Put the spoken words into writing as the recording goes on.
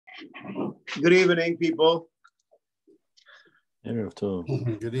Good evening, people. Good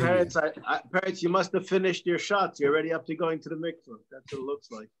evening. Parents, you must have finished your shots. You're already up to going to the mikvah. That's what it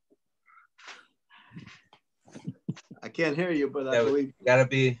looks like. I can't hear you, but I believe gotta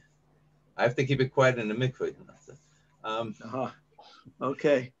be. I have to keep it quiet in the mikvah.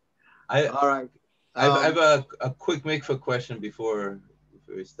 Okay. All right. I have a quick mikvah question before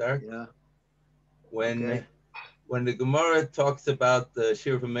we start. Yeah. When the Gemara talks about the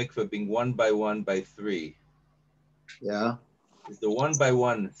shir of a mikvah being 1 by 1 by 3. Yeah. Is the 1 by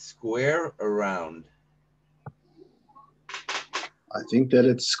 1 square or round? I think that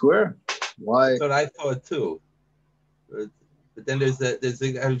it's square. Why? That's what I thought too. But then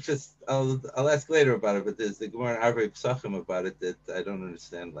I'll ask later about it, but there's the Gemara in Arvei Psachim about it that I don't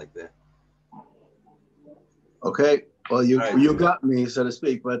understand like that. Okay. Well, you got me, so to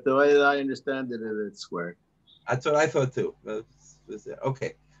speak, but the way that I understand it, it's square. That's what I thought too.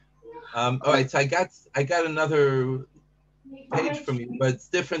 Okay. All right. So I got another page from you, but it's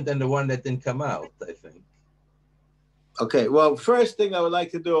different than the one that didn't come out, I think. Okay. Well, first thing I would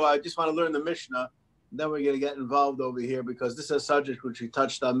like to do, I just want to learn the Mishnah. Then we're going to get involved over here because this is a subject which we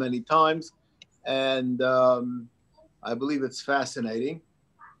touched on many times, and I believe it's fascinating.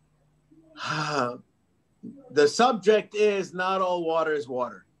 The subject is not all water is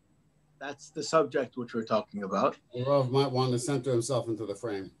water. That's the subject which we're talking about. Rav might want to center himself into the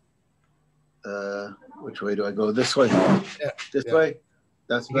frame. Which way do I go? This way? Yeah. This way?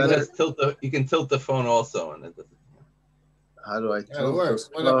 That's better. You can tilt the phone also. And how do I tilt? It works.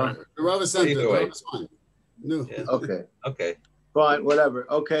 Whatever. The Rav is centered. It's fine. No. Yeah. Okay. Okay. Fine. Whatever.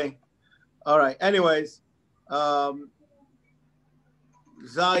 Okay. All right. Anyways,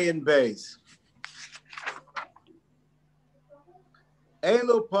 Zion Bays.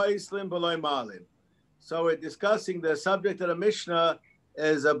 Elu Paislim B'loy Malin. So we're discussing the subject of the Mishnah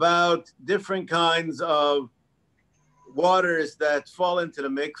is about different kinds of waters that fall into the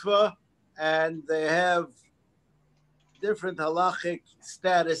mikveh, and they have different halachic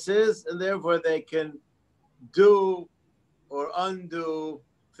statuses, and therefore they can do or undo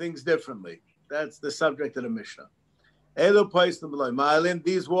things differently. That's the subject of the Mishnah. Elu Paislim B'loy Malin.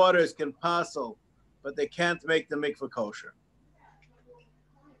 These waters can passel, but they can't make the mikveh kosher.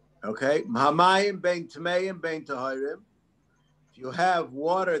 Okay, Mahamayim bein Tameim bein Tahirim. If you have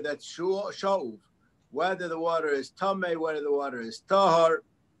water that's shuv, whether the water is Tameh, whether the water is Tahar,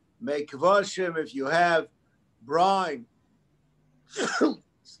 Mekvashim, if you have brine,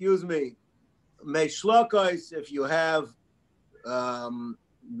 excuse me, Meshlakais, if you have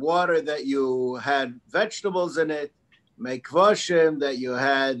water that you had vegetables in it, Mekvashim, that you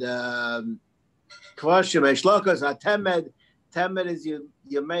had Kvashim, Meshlakais, Atemed. Temed is you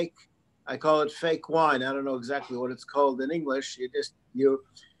make, I call it fake wine. I don't know exactly what it's called in English.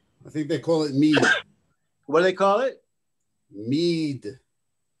 I think they call it mead. What do they call it? Mead.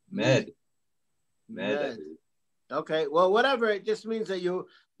 Med. Okay. Well, whatever. It just means that you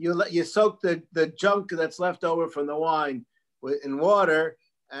soak the junk that's left over from the wine in water,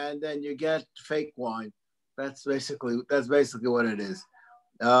 and then you get fake wine. That's basically what it is.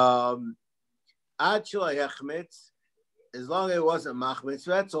 As long as it wasn't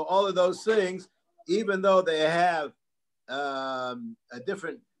machmitzvah, so all of those things, even though they have a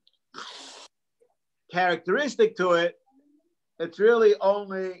different characteristic to it, it's really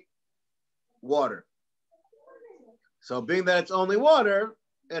only water. So being that it's only water,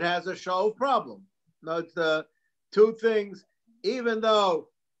 it has a show problem. No, it's the two things, even though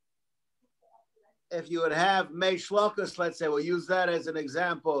if you would have mei shlokas, let's say, we'll use that as an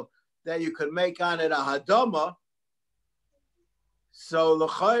example, that you could make on it a hadoma. So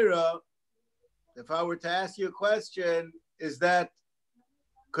l'chayra, if I were to ask you a question,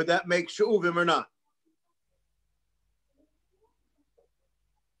 could that make shu'uvim or not?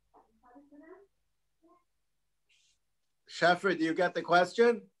 Sheffer, do you get the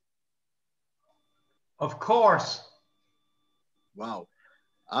question? Of course. Wow,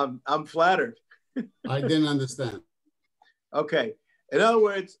 I'm flattered. I didn't understand. Okay, in other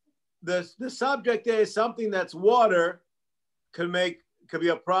words, the subject is something that's water. Could be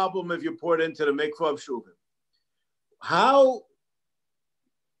a problem if you pour it into the mikvah of shuvim. How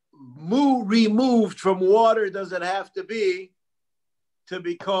removed from water does it have to be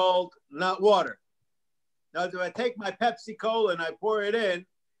called not water? Now, if I take my Pepsi Cola and I pour it in,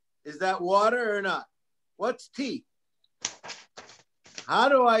 is that water or not? What's tea? How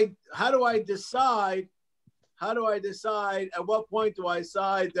do I decide? At what point do I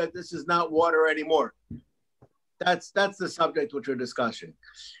decide that this is not water anymore? That's the subject which we're discussing.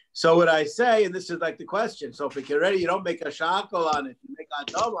 So what I say, and this is like the question. So if it's ready, you don't make a shackle on it, you make a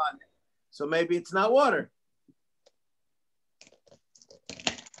dove on it. So maybe it's not water.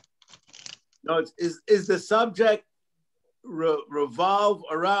 No, is the subject revolve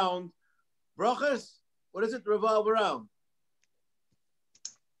around brachas? What does it revolve around?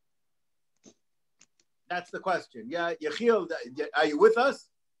 That's the question. Yeah, Yechiel, are you with us?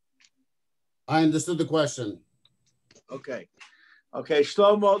 I understood the question. Okay. Okay,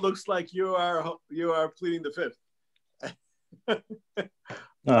 Shlomo, it looks like you are pleading the fifth.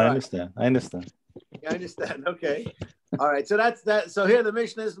 No, I understand. I understand. Yeah, I understand. Okay. All right. So that's that. So here the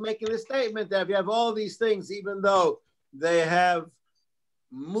Mishnah is making the statement that if you have all these things, even though they have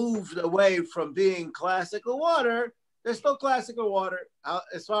moved away from being classical water, they're still classical water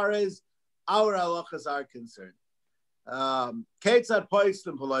as far as our halachas are concerned. Ketzad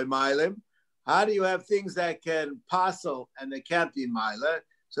poislim v'lo mailim. How do you have things that can passel and they can't be maila?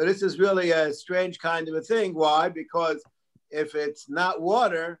 So this is really a strange kind of a thing. Why? Because if it's not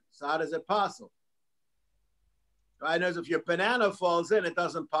water, so how does it passel? Right? Knows if your banana falls in, it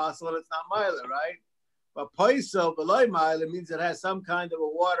doesn't passel and it's not maila, right? But poisel v'lo maila means it has some kind of a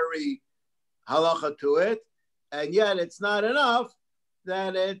watery halacha to it, and yet it's not enough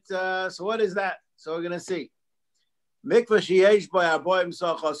that it. So what is that? So we're going to see. Mikvah sheyesh by arboim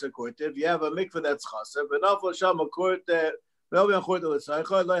sa chaser kurtiv. You have a mikvah that's chaser, but nafal sham a kurtiv. Velvi achurta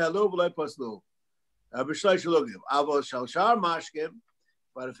l'tzaycha lo yalu v'lo paslu. B'shloi shalugim. Avol shal shar mashkim.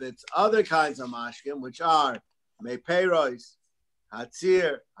 But if it's other kinds of mashkim, which are meiperos,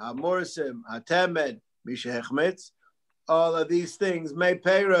 hatzir, hamursim, hatemed, mishehechmitz, all of these things,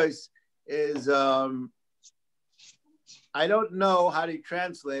 meiperos is I don't know how to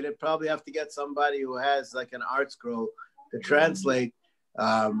translate it. Probably have to get somebody who has like an art scroll to translate.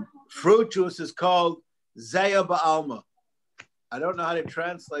 Fruit juice is called Zaya Ba'alma. I don't know how to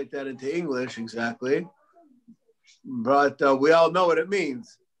translate that into English exactly, but we all know what it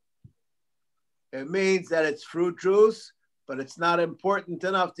means. It means that it's fruit juice, but it's not important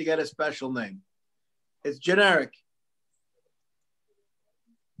enough to get a special name. It's generic.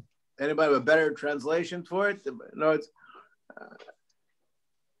 Anybody have a better translation for it? No, it's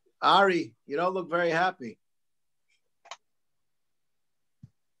Ari, you don't look very happy.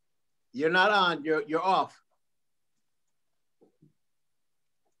 You're not on. You're off.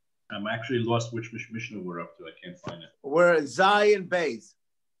 I'm actually lost which Mishnah we're up to. I can't find it. We're at Zion Bays.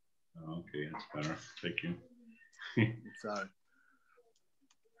 Oh, okay, that's better. Thank you. Sorry.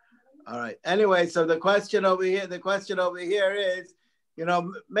 All right. Anyway, so the question over here is, I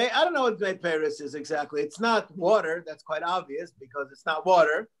don't know what Paris is exactly. It's not water. That's quite obvious because it's not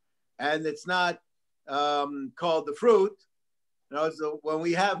water, and it's not called the fruit. So when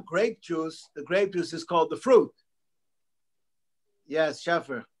we have grape juice, the grape juice is called the fruit. Yes,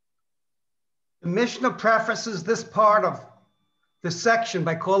 Sheffer. The Mishnah prefaces this part of the section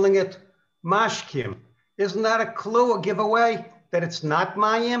by calling it mashkim. Isn't that a clue, a giveaway that it's not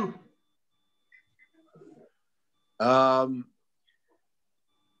mayim? The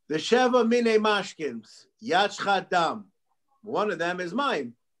Sheva Mine Mashkims, Yachad Dam. One of them is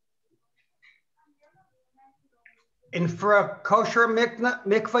mine. And for a kosher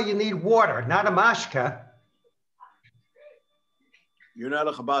mikvah, you need water, not a mashka. You're not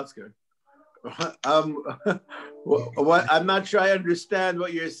a Chabadsker. I'm not sure I understand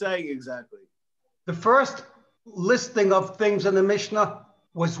what you're saying exactly. The first listing of things in the Mishnah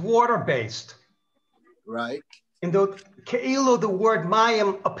was water-based. Right. And the word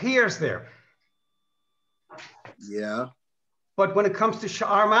mayim appears there. Yeah. But when it comes to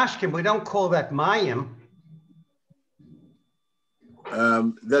sha'ar mashkim, we don't call that mayim.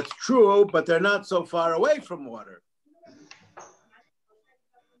 That's true, but they're not so far away from water.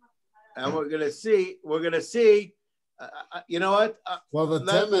 And we're going to see, you know what? Well, the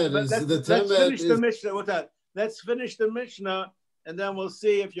temed is the temed. Let's finish the Mishnah with that. Let's finish the Mishnah, and then we'll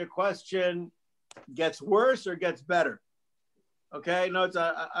see if your question gets worse or gets better. Okay? No, it's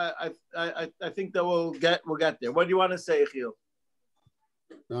I think that we'll get there. What do you want to say, Chiel?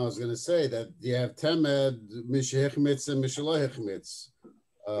 No, I was going to say that you have temed, mishehechmitz, and mishalehechmitz.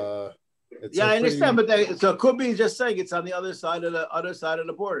 Yeah, I understand, but so it could be just saying it's on the other side of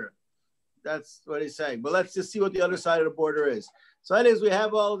the border. That's what he's saying. But let's just see what the other side of the border is. So that is, we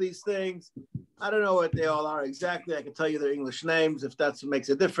have all these things. I don't know what they all are exactly. I can tell you their English names if that's what makes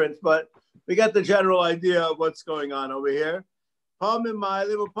a difference. But we got the general idea of what's going on over here.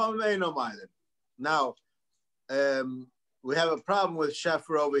 Now, we have a problem with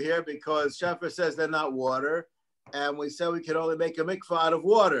Sheffer over here because Sheffer says they're not water. And we said we can only make a mikvah out of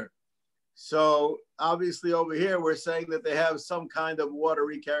water. So obviously over here, we're saying that they have some kind of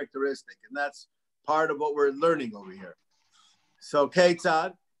watery characteristic, and that's part of what we're learning over here. So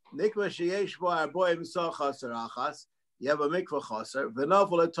Ketzad, Nikva sheyesh bo arboim so chaser achas, you have a mikvah chaser,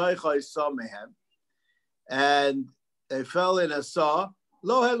 v'nafol atoicha is saw mehem, and they fell in a saw,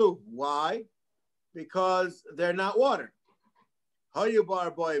 lo helu. Why? Because they're not water. Hayu bo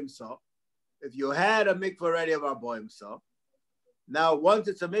arboim so. If you had a mikvah already of arboim so, now once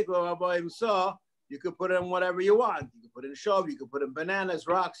it's a mikvah of arboim so, you could put in whatever you want. You could put in shov, you could put in bananas,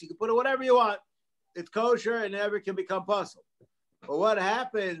 rocks, you could put in whatever you want. It's kosher and never can become puzzle. But what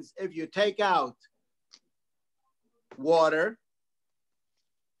happens if you take out water,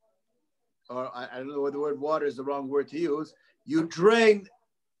 or I don't know whether the word water is the wrong word to use, you drain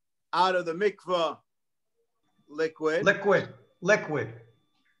out of the mikvah liquid, right?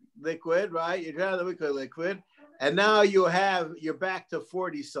 You drain out of the mikvah liquid, and now you're back to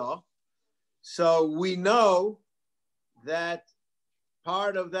 40 saw. So we know that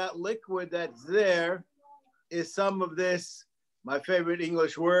part of that liquid that's there is some of this, my favorite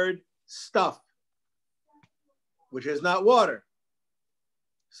English word, stuff, which is not water.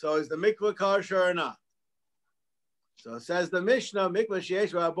 So is the mikvah kosher or not? So it says the Mishnah, mikvah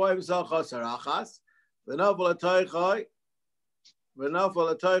sheyesh v'aboim so chaser achas, v'nafol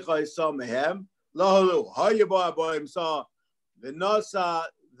atoicha is so mehem, lo helu, hayu bo aboim so,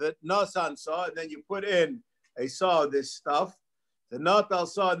 v'nosan saw, and then you put in a saw of this stuff, the natal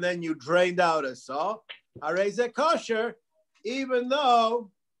saw, and then you drained out a saw, harei kosher, even though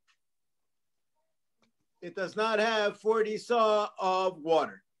it does not have 40 saw of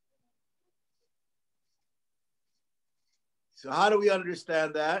water. So how do we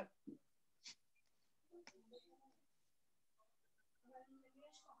understand that?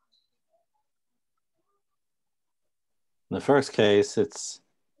 In the first case, it's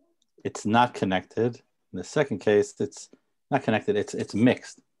not connected. In the second case, it's not connected. It's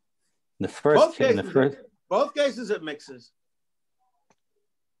mixed. In the first both cases it mixes.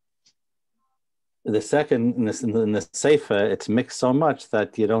 The second, in the Seifa, it's mixed so much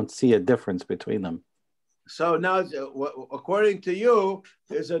that you don't see a difference between them. So now, according to you,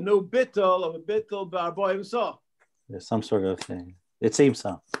 there's a new bittul of a bittul b'arboim saw. There's some sort of thing. It seems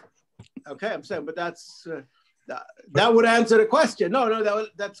so. Okay, I'm saying, but that's that would answer the question. No,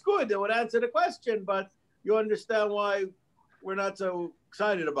 that's good. That would answer the question, but you understand why we're not so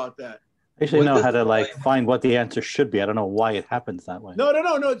excited about that. I usually know how to find what the answer should be. I don't know why it happens that way. No.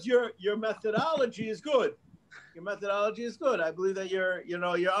 It's your methodology is good. Your methodology is good. I believe that you're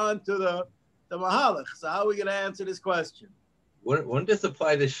on to the mahalach. So how are we going to answer this question? Wouldn't this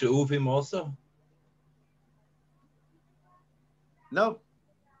apply to she'uvim also? No.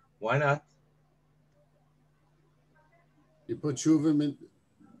 Why not? You put shuvim in.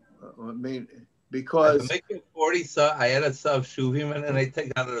 I mean, because I make 40 saw, I add a saw of shuvim, and then I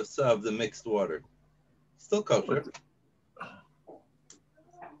take out a saw of the mixed water. Still kosher.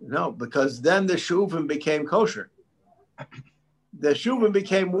 No, because then the shuvim became kosher. The shuvim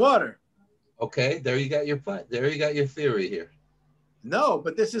became water. Okay, there you got your theory here. No,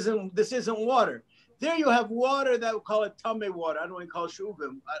 but this isn't water. There you have water that we call it tummy water. I don't know what you call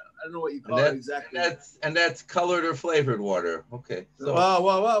shuvim. I don't know what you call it exactly. And that's colored or flavored water. Okay. So,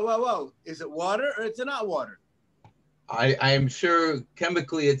 whoa. Is it water or is it not water? I am sure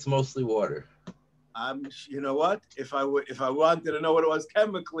chemically it's mostly water. You know what? If I wanted to know what it was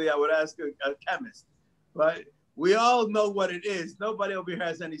chemically, I would ask a chemist. But we all know what it is. Nobody over here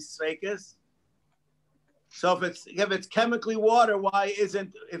has any sfeikus. So if it's chemically water, why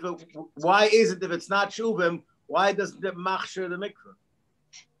isn't if it's not shuvim? Why doesn't it machshir the mikvah?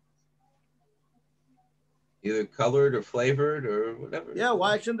 Either colored or flavored or whatever. Yeah,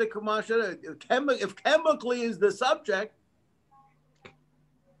 why shouldn't the machshir? If chemically is the subject.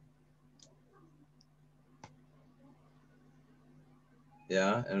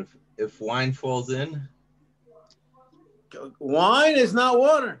 Yeah, and if wine falls in. Wine is not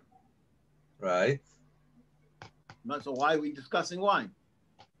water. Right. So why are we discussing wine?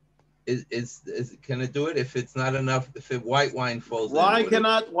 Can it do it if it's not enough? If white wine falls why in?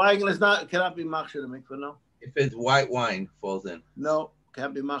 Cannot be machshir the mikvah? No. If it's white wine falls in. No,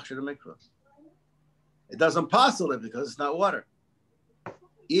 can't be machshir the mikvah. It doesn't possibly because it's not water.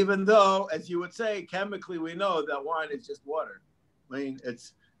 Even though, as you would say, chemically we know that wine is just water. I mean,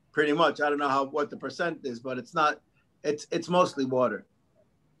 it's pretty much. I don't know what the percent is, but it's not. It's mostly water.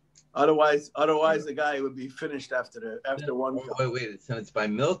 Otherwise, the guy would be finished after one cup. Wait. So it's by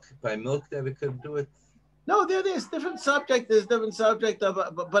milk that we could do it. No, there's different subject. There's different subject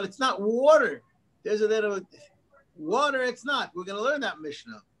but it's not water. There's a little water. It's not. We're going to learn that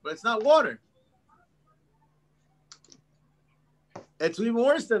Mishnah. but it's not water. It's even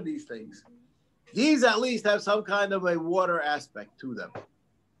worse than these things. These at least have some kind of a water aspect to them.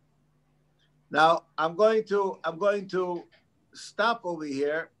 Now I'm going to stop over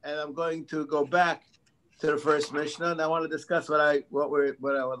here, and I'm going to go back to the first Mishnah, and I want to discuss what I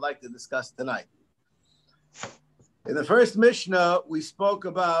would like to discuss tonight. In the first Mishnah, we spoke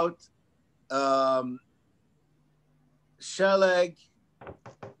about sheleg.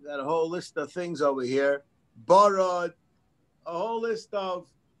 Got a whole list of things over here. Barad, a whole list of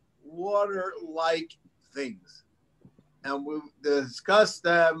water-like things, and we discussed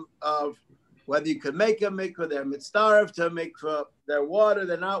them of whether you could make a mikvah, they're mitzdaref to mikvah, they're water,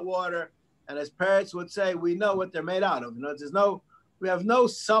 they're not water, and as parents would say, we know what they're made out of. You know, we have no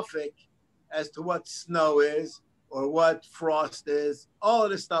suffix as to what snow is or what frost is. All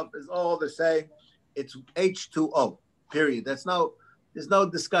of this stuff is all the same. It's H2O, period. There's no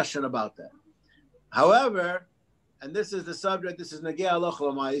discussion about that. However, and this is the subject, this is Negei Halacha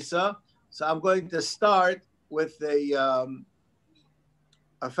L'Maisa, so I'm going to start with a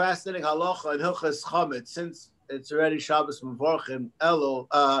fascinating halacha in Hilchas Chametz, since it's already Shabbos Mevorchim Elul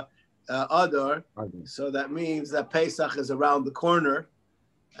Adar, so that means that Pesach is around the corner,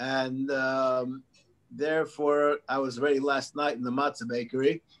 and therefore I was ready last night in the matzah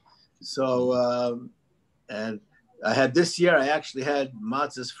bakery. So and I had this year, I actually had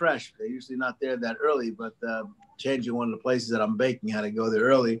matzahs fresh. They're usually not there that early, but changing one of the places that I'm baking, I had to go there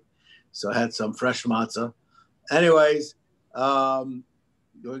early, so I had some fresh matzah. Anyways,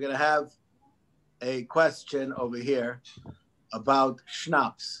 we're going to have a question over here about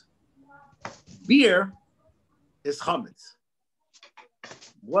schnapps. Beer is chametz.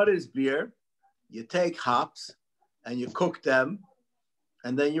 What is beer? You take hops and you cook them,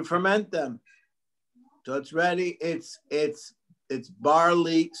 and then you ferment them. So it's ready. It's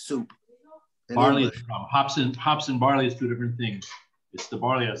barley soup. Barley is the problem. Hops and barley is two different things. It's the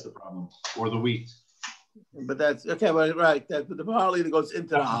barley that's the problem, or the wheat. But that's okay. Well, right. But the barley that goes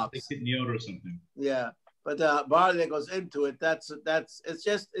into the hops. They kidney or something. Yeah, but the barley that goes into it, it's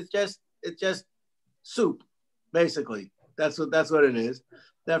just soup, basically. That's what it is.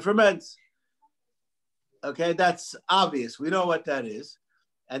 That ferments. Okay, that's obvious. We know what that is,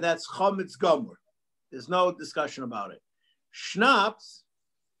 and that's chametz gomer. There's no discussion about it. Schnapps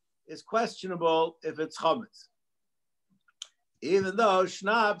is questionable if it's chametz, even though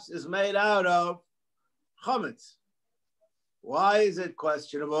schnapps is made out of chametz. Why is it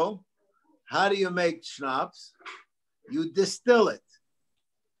questionable? How do you make schnapps? You distill it.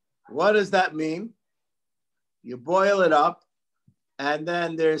 What does that mean? You boil it up, and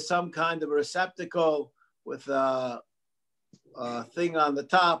then there's some kind of a receptacle with a thing on the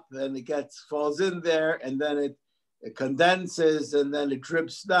top, and it falls in there, and then it condenses, and then it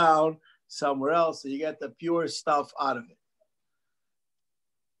drips down somewhere else, so you get the pure stuff out of it.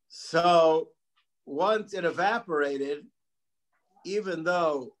 So once it evaporated, even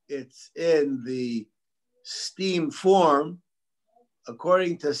though it's in the steam form,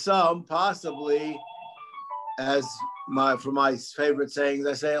 according to some, possibly, for my favorite sayings,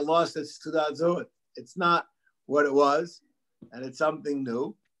 I say it lost its Tudat Zuhut. It's not what it was, and it's something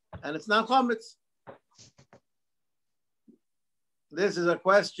new, and it's not chametz. This is a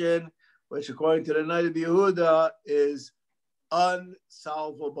question which, according to the Night of Yehuda, is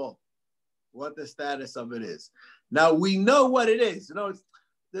unsolvable. What the status of it is. Now we know what it is. You know,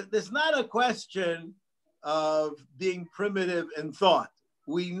 there's not a question of being primitive in thought.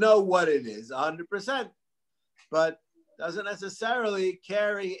 We know what it is, 100%, but doesn't necessarily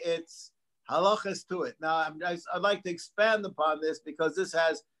carry its halachas to it. Now, I'd like to expand upon this because this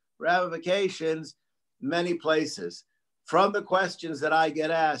has ramifications many places. From the questions that I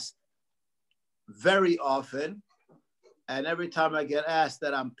get asked very often, and every time I get asked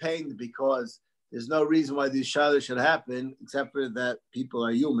that, I'm pained because there's no reason why these shalos should happen, except for that people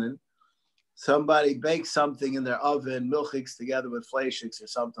are human. Somebody bakes something in their oven, milchiks together with fleishiks or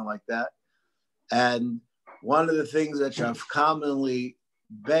something like that. And one of the things that I've commonly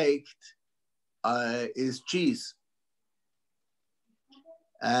baked is cheese.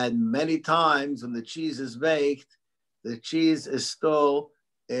 And many times when the cheese is baked, the cheese is still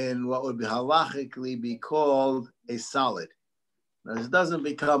in what would be halachically be called a solid. Now, it doesn't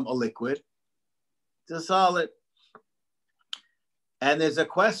become a liquid. It's a solid. And there's a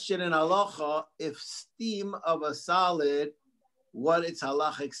question in halacha, if steam of a solid, what its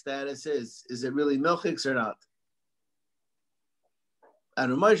halachic status is. Is it really milchiks or not?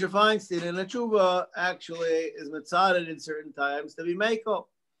 And Moshe Feinstein in a tshuva actually is mitzaded in certain times to be mekel.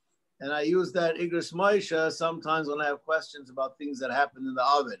 And I use that Igros Moshe sometimes when I have questions about things that happen in the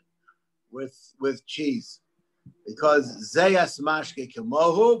oven with cheese. Because Zeyas Mashke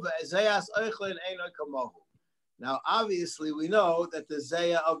Kemohu, Zeyas Eichlin Eino Kemohu. Now, obviously, we know that the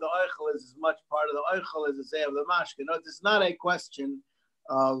Zeya of the Eichel is as much part of the Eichel as the Zeya of the Mashke. No, it's not a question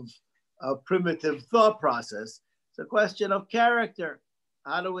of a primitive thought process. It's a question of character.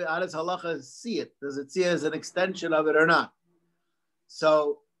 How does halacha see it? Does it see it as an extension of it or not?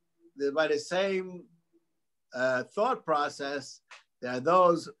 So, by the same thought process, there are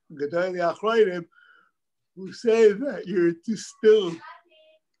those Gedolei Achronim who say that your distilled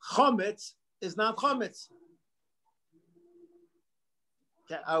chametz is not chametz.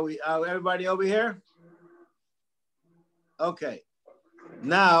 Are everybody over here? Okay.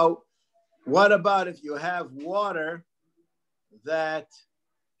 Now, what about if you have water that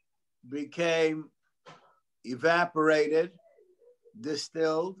became evaporated,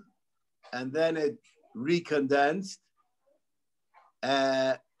 distilled, and then it recondensed?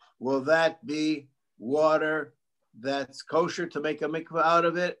 Will that be water that's kosher to make a mikveh out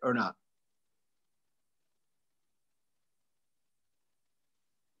of it or not?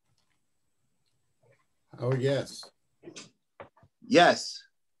 Oh, yes. Yes.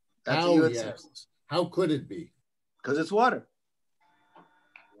 How, yes. How could it be? Because it's water.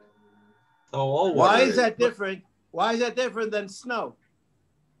 So all water Why is that different? Why is that different than snow?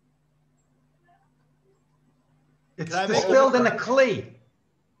 It's distilled in a kli.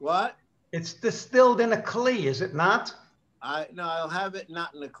 What? It's distilled in a kli, is it not? I'll have it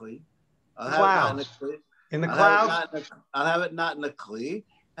not in a kli. Clouds. In the clouds? I'll have it not in a kli.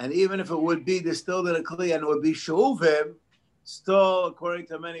 And even if it would be distilled in a kli and it would be shuvim, still, according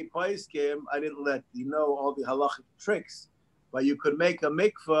to many poskim, I didn't let you know all the halachic tricks, but you could make a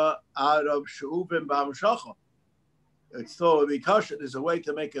mikveh out of shuvim b'hamshacha. It still would be kosher. There's a way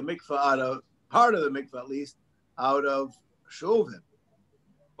to make a mikveh out of, part of the mikveh at least, out of shuvim.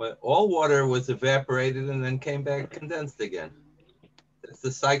 But all water was evaporated and then came back condensed again. That's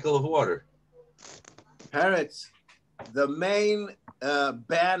the cycle of water. Parrots, the main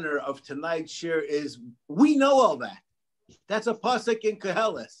banner of tonight's shir is, we know all that. That's a pasuk in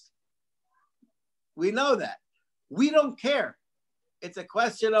Koheles. We know that. We don't care. It's a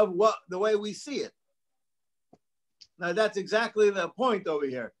question of what the way we see it. Now that's exactly the point over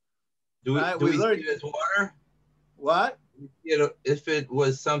here. Do we, right? do we learned, see it as water? What? You know, if it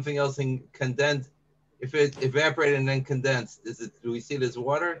was something else and condensed, if it evaporated and then condensed, do we see it as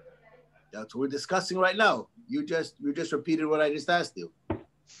water? That's what we're discussing right now. You just repeated what I just asked you.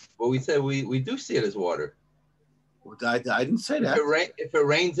 Well, we said we do see it as water. I didn't say that. If it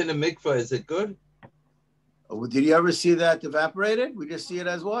rains in a mikveh, is it good? Did you ever see that evaporated? We just see it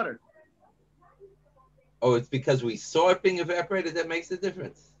as water. Oh, it's because we saw it being evaporated that makes a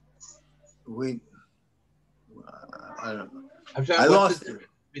difference. I don't know. I'm sorry, what's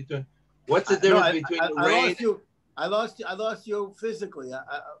the difference between the rain? I lost you physically.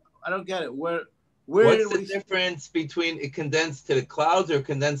 I don't get it. What's the difference between it condensed to the clouds or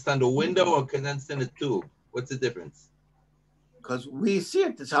condensed on the window or condensed in a tube? What's the difference? Because we see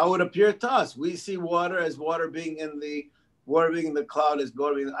it. That's how it appeared to us. We see water as water being in the cloud as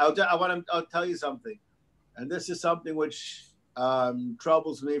water being. I'll tell you something, and this is something which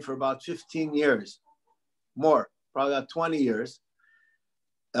troubles me for about 15 years, more, probably about 20 years.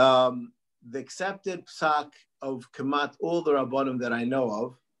 The accepted psak of Kemat all the Rabbanim that I know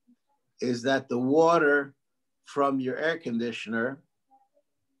of is that the water from your air conditioner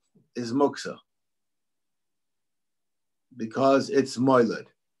is muksa because it's moiled,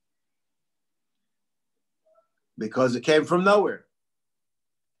 because it came from nowhere.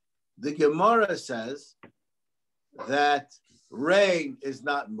 The Gemara says that rain is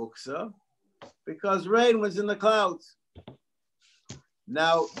not muksa because rain was in the clouds.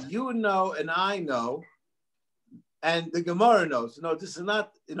 Now, you know, and I know, and the Gemara knows. No, this is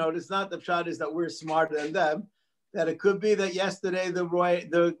not, this is not the pshat is that we're smarter than them, that it could be that yesterday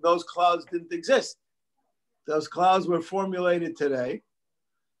those clouds didn't exist. Those clouds were formulated today,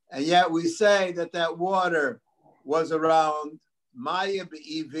 and yet we say that water was around Maya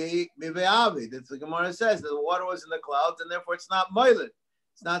Be'ivi Mive'avi. That's the Gemara says that the water was in the clouds, and therefore it's not moiled.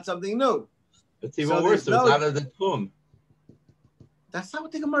 It's not something new. It's even worse. It's out of the tomb. That's not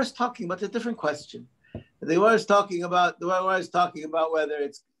what the Gemara is talking about. It's a different question. The Gemara is talking about whether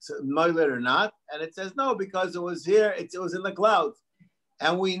it's moiled or not, and it says no because it was here. It was in the clouds,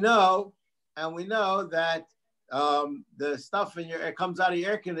 and we know that the stuff it comes out of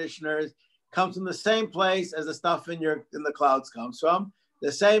your air conditioners comes from the same place as the stuff in the clouds comes from.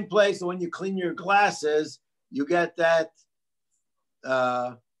 The same place. So when you clean your glasses, you get that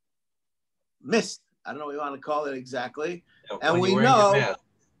mist. I don't know what you want to call it exactly. And we know,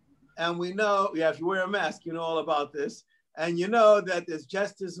 yeah, if you wear a mask, you know all about this. And you know that there's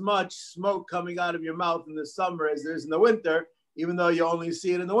just as much smoke coming out of your mouth in the summer as there is in the winter, even though you only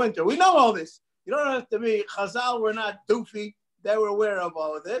see it in the winter. We know all this. You don't have to be, Chazal were not doofy. They were aware of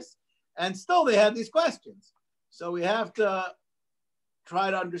all of this. And still they had these questions. So we have to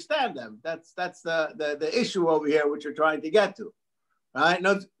try to understand them. That's the issue over here, which we're trying to get to. Right?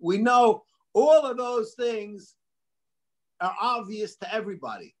 Now, we know all of those things are obvious to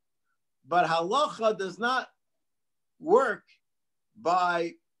everybody. But halacha does not work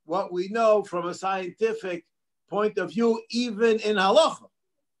by what we know from a scientific point of view, even in halacha.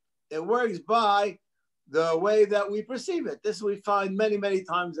 It works by the way that we perceive it. This we find many, many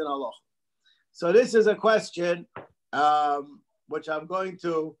times in halacha. So this is a question which I'm going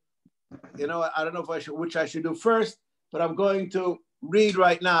to, I don't know which I should do first, but I'm going to read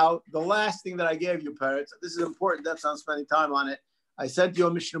right now the last thing that I gave you, parents. This is important. That's not spending time on it. I sent you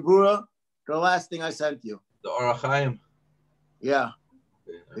a Mishnah Berurah, the last thing I sent you. The Orach Chaim. Yeah.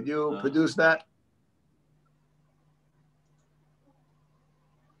 Could you produce that?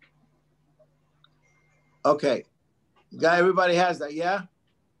 Okay. Everybody has that, yeah?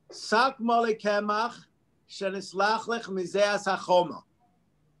 Sak mole kemach shenislach lech mizeas hachoma.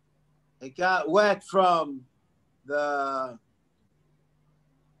 It got wet from the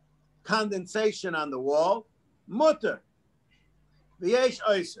condensation on the wall. Mutter. V'yesh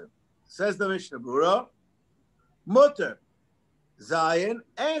oiser. Says the Mishnah Berurah. Mutter. Zayin.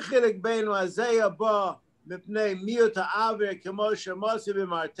 En chilek beinu azeya ba mipnei miut ha'avir kemo shemosi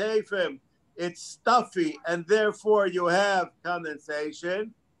b'martefim. It's stuffy, and therefore you have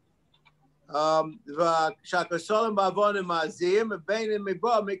condensation. Shakasolim bavonim mazim, beinim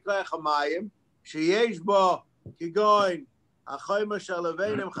mibo mikra chamayim, sheyesh bo kigoin achoyma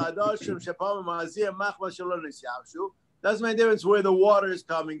shalavenim chadoshim shepam mazim machma shalon nisyavshu. Doesn't make a difference where the water is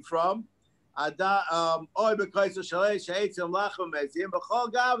coming from. Oy b'kaiso shalei she'etzim lachem mezim b'chol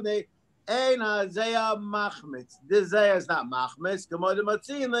gavnei. Ein hazeya machmitz. This zeya is not machmitz. K'mo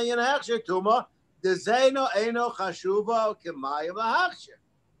d'matzin le'yin hechsher tuma. The zeyno eino chashuva k'mayim lahachsher.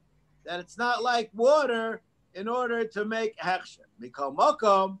 That it's not like water in order to make hechsher. Mikol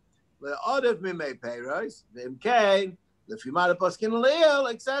mokom le'odev mimei peiros v'imkein lefimad poskin le'il,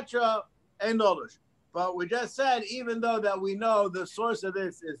 etc. Ein nolush. But we just said, even though that we know the source of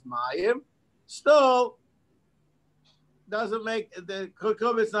this is mayim, still doesn't make the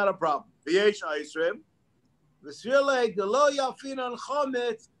kukum. It's not a problem. V'yesh aisrim v'svilei gelo yafinan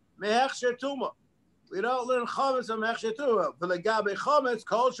chometz mehechsher tuma. We don't learn chometz from mehechsher tuma. V'legabe chometz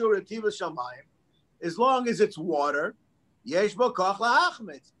kol shu retivas shamayim. As long as it's water, yesh bo koch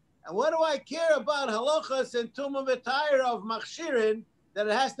lahachmetz. And what do I care about halachas and tuma v'tayr of machshirin that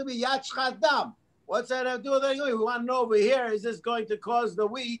it has to be yad shchat dam? What's that have to do with anything? We want to know over here, is this going to cause the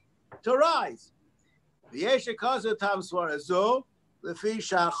wheat to rise? The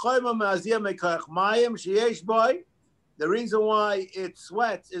reason why it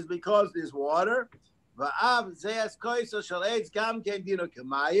sweats is because there's water.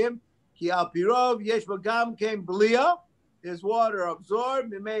 There's water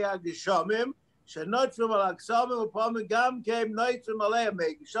absorbed.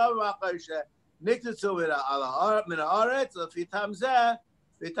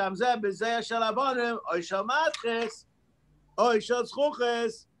 V'tamzeh b'zeh shel abonim oy shel matches oy shel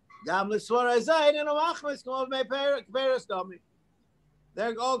zchuches gam l'svara zayin and machmes k'mov mei peres dami.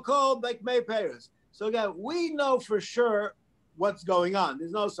 They're all called like mei peres. So again, we know for sure what's going on.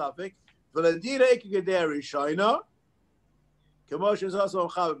 There's no suffix. V'ledira ikigedei rishayna k'mo shezosom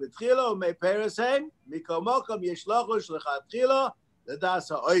chav b'tchila u'mei peres hem mikol mokom yishlochu shlechatchila l'das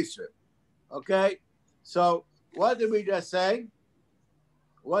ha'oisrim. Okay, so what did we just say?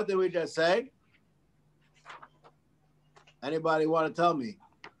 What did we just say? Anybody want to tell me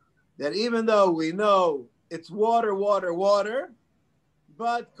that even though we know it's water, water, water,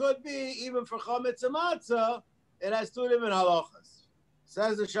 but could be even for chametz and matzah, it has two different halachas.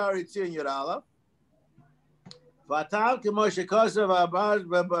 Says the Shari Tzin Yud Aleph. Vatam k'mo shekosav abaz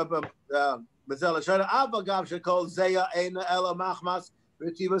b'zel hashana avagav shekol zeya eina ela machmas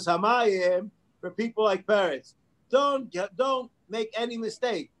v'tivas hamayim. For people like parents, don't make any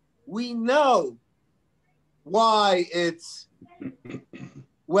mistake. We know why it's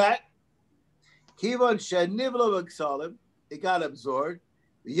wet. Kivon shenivlo v'ksalim, it got absorbed.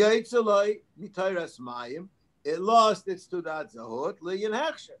 Yitzaloi mitayras mayim, it lost its tudat zahut liyin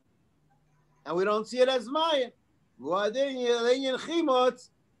hechsher, and we don't see it as mayim. Liyin chimotz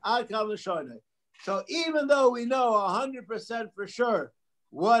ad kam l'shonei. So even though we know 100% for sure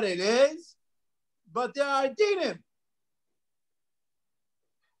what it is, but there are dinim.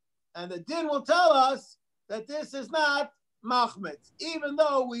 And the din will tell us that this is not machmetz, even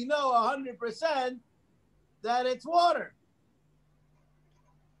though we know 100% that it's water.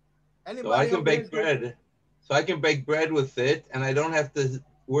 So I can bake bread. So I can bake bread with it, and I don't have to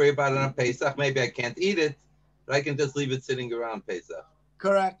worry about it on Pesach. Maybe I can't eat it, but I can just leave it sitting around Pesach.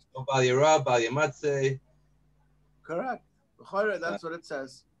 Correct. No bal yarab, bal yamatzeh. Correct. That's what it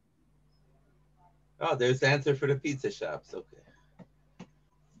says. Oh, there's the answer for the pizza shops. Okay.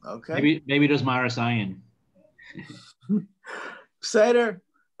 Okay. Maybe there's Maris Ayin. Seder.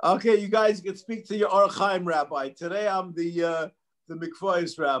 Okay, you guys can speak to your Orach Chaim rabbi. Today I'm the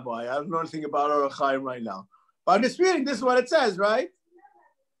Mikvaot rabbi. I don't know anything about Orach Chaim right now. But I'm just reading. This is what it says, right?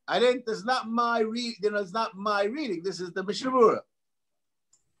 This is not my read. It's not my reading. This is the Mishnah.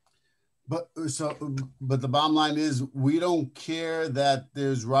 But the bottom line is we don't care that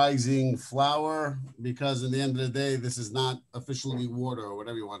there's rising flour because in the end of the day, this is not officially water or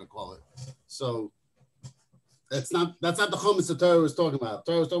whatever you want to call it. So that's not the chametz the Torah was talking about.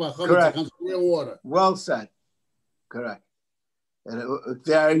 The Torah was talking about chametz that comes from real water. Well said. Correct. And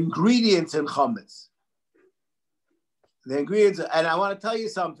there are ingredients in chametz. The ingredients, and I want to tell you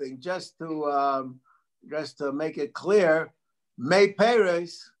something just to make it clear. May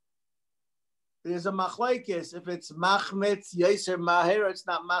Peres. There's a machlekes. If it's machmetz yeser maher, it's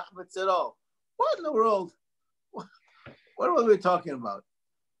not machmetz at all. What in the world? What are we talking about?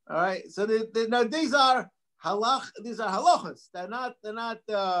 All right. So now these are halachas. They're not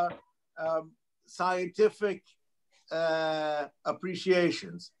scientific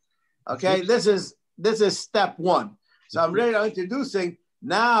appreciations. Okay. This is step one. So I'm ready to introducing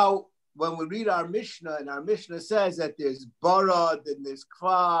now. When we read our Mishnah, and our Mishnah says that there's barad, and there's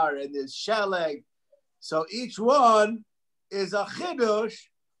kvar, and there's sheleg. So each one is a chidush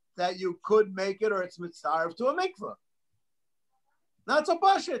that you could make it, or it's mitzaref to a mikvah. Not so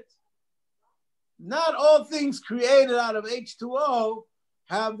bullshit. Not all things created out of H2O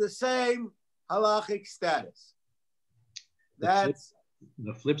have the same halachic status. That's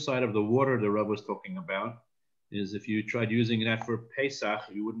the flip side of the water the Rebbe was talking about. Is if you tried using that for Pesach,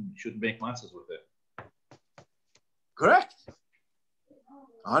 you shouldn't make matzahs with it. Correct.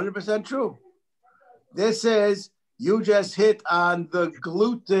 100% true. This is, you just hit on the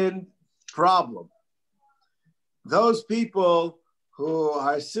gluten problem. Those people who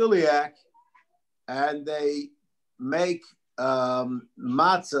are celiac and they make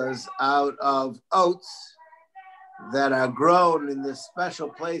matzahs out of oats that are grown in this special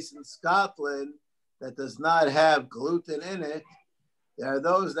place in Scotland that does not have gluten in it, there are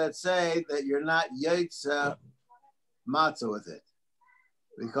those that say that you're not yotze matzah with it.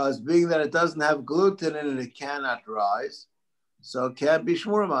 Because being that it doesn't have gluten in it, it cannot rise. So it can't be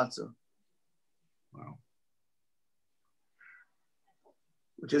shmur matzah. Wow.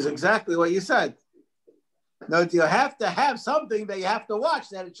 Which is exactly what you said. Now, you have to have something that you have to watch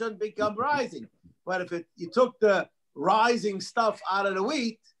that it shouldn't become rising. But if you took the rising stuff out of the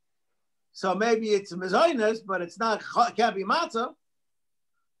wheat, so maybe it's mezainas, but it can't be matzah,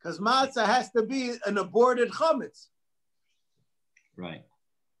 because matzah has to be an aborted chametz. Right.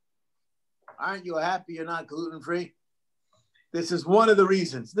 Aren't you happy you're not gluten-free? This is one of the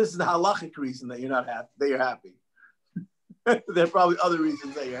reasons. This is the halachic reason that you're not happy. That you're happy. There are probably other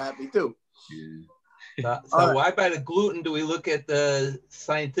reasons that you're happy too. So why by the gluten do we look at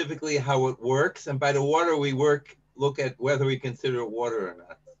scientifically how it works, and by the water we look at whether we consider it water or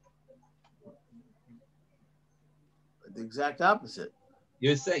not? The exact opposite.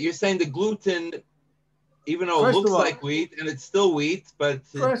 You're saying the gluten, even though it looks like wheat and it's still wheat, but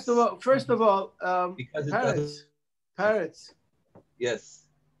first of all, because parrots. Yes.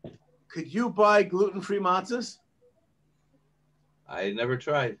 Could you buy gluten-free matzahs? I never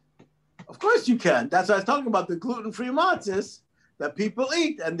tried. Of course you can. That's what I was talking about, the gluten-free matzahs that people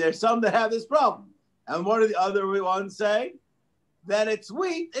eat, and there's some that have this problem. And what are the other ones saying? That it's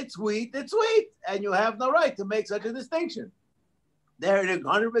wheat, and you have no right to make such a distinction. They're in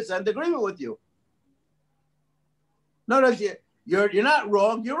 100% agreement with you. No, you're not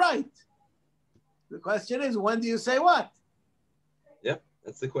wrong, you're right. The question is, when do you say what? Yep,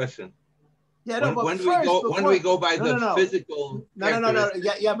 that's the question. Yeah, no, when do we go by the physical? No.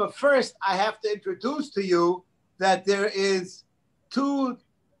 Yeah, but first I have to introduce to you that there is two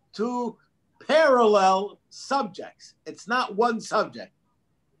parallel subjects. It's not one subject.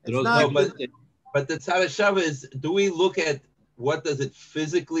 But the Tzad Shava is, do we look at what does it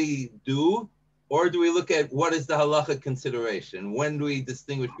physically do, or do we look at what is the halacha consideration? When do we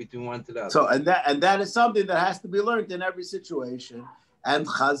distinguish between one to the other? So and that is something that has to be learned in every situation. And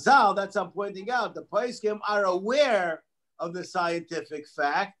Chazal, that's I'm pointing out, the Poskim are aware of the scientific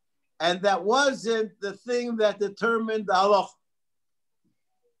fact, and that wasn't the thing that determined the halacha.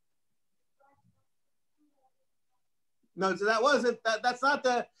 No, so that wasn't, that's not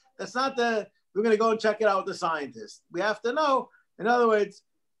the, we're going to go and check it out with the scientists. We have to know, in other words,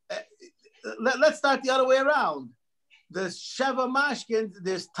 let's start the other way around. There's Sheva Mashkin,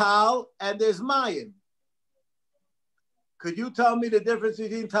 there's Tal, and there's Mayim. Could you tell me the difference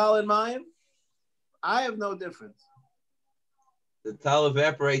between Tal and Mayim? I have no difference. The Tal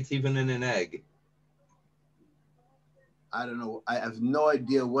evaporates even in an egg. I don't know. I have no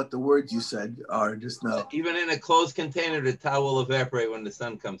idea what the words you said are just now. Even in a closed container, the Tal will evaporate when the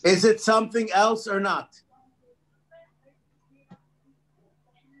sun comes. Is it something else or not?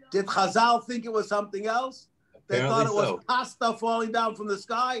 Did Chazal think it was something else? They thought it was pasta falling down from the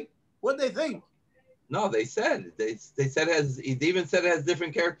sky? What did they think? No, they said it even said it has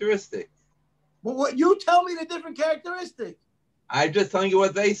different characteristics. Well, what you tell me the different characteristics? I'm just telling you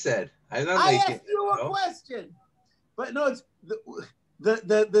what they said. I asked you a question, but no, it's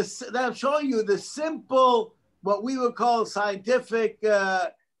that I'm showing you the simple, what we would call scientific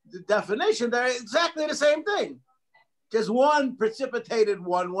definition. They're exactly the same thing. Just one precipitated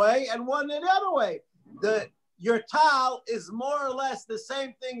one way and one in the other way. Your Tal is more or less the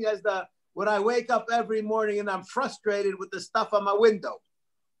same thing as when I wake up every morning and I'm frustrated with the stuff on my window.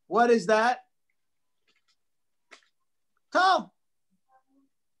 What is that? Tal.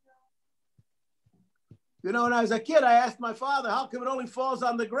 You know, when I was a kid, I asked my father, how come it only falls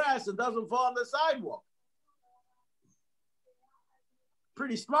on the grass and doesn't fall on the sidewalk?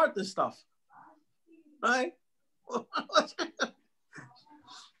 Pretty smart, this stuff, right?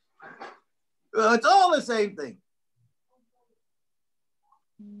 It's all the same thing.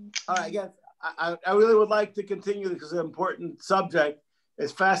 All right, I guess I really would like to continue because it's an important subject.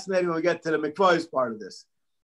 It's fascinating when we get to the Mikvaot part of this.